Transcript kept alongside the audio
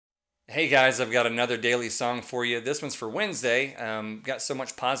Hey guys, I've got another daily song for you. This one's for Wednesday. Got so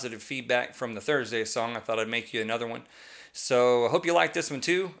much positive feedback from the Thursday song, I thought I'd make you another one. So I hope you like this one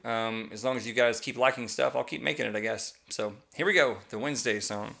too. As long as you guys keep liking stuff, I'll keep making it, I guess. So here we go, the Wednesday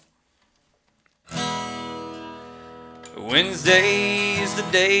song. Wednesday is the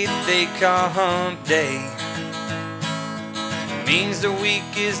day that they call hump day. It means the week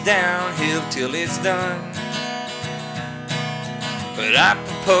is downhill till it's done. But I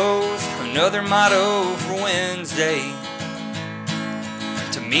propose another motto for Wednesday.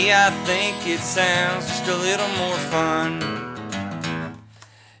 To me, I think it sounds just a little more fun.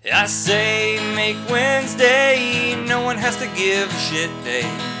 I say make Wednesday, no one has to give a shit day.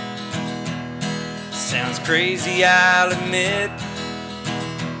 Sounds crazy, I'll admit,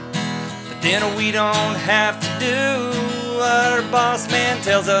 but then we don't have to do what our boss man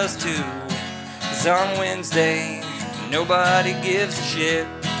tells us to. 'Cause on Wednesday, nobody gives a shit.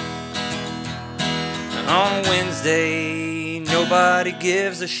 On Wednesday, nobody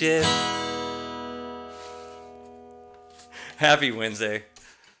gives a shit. Happy Wednesday.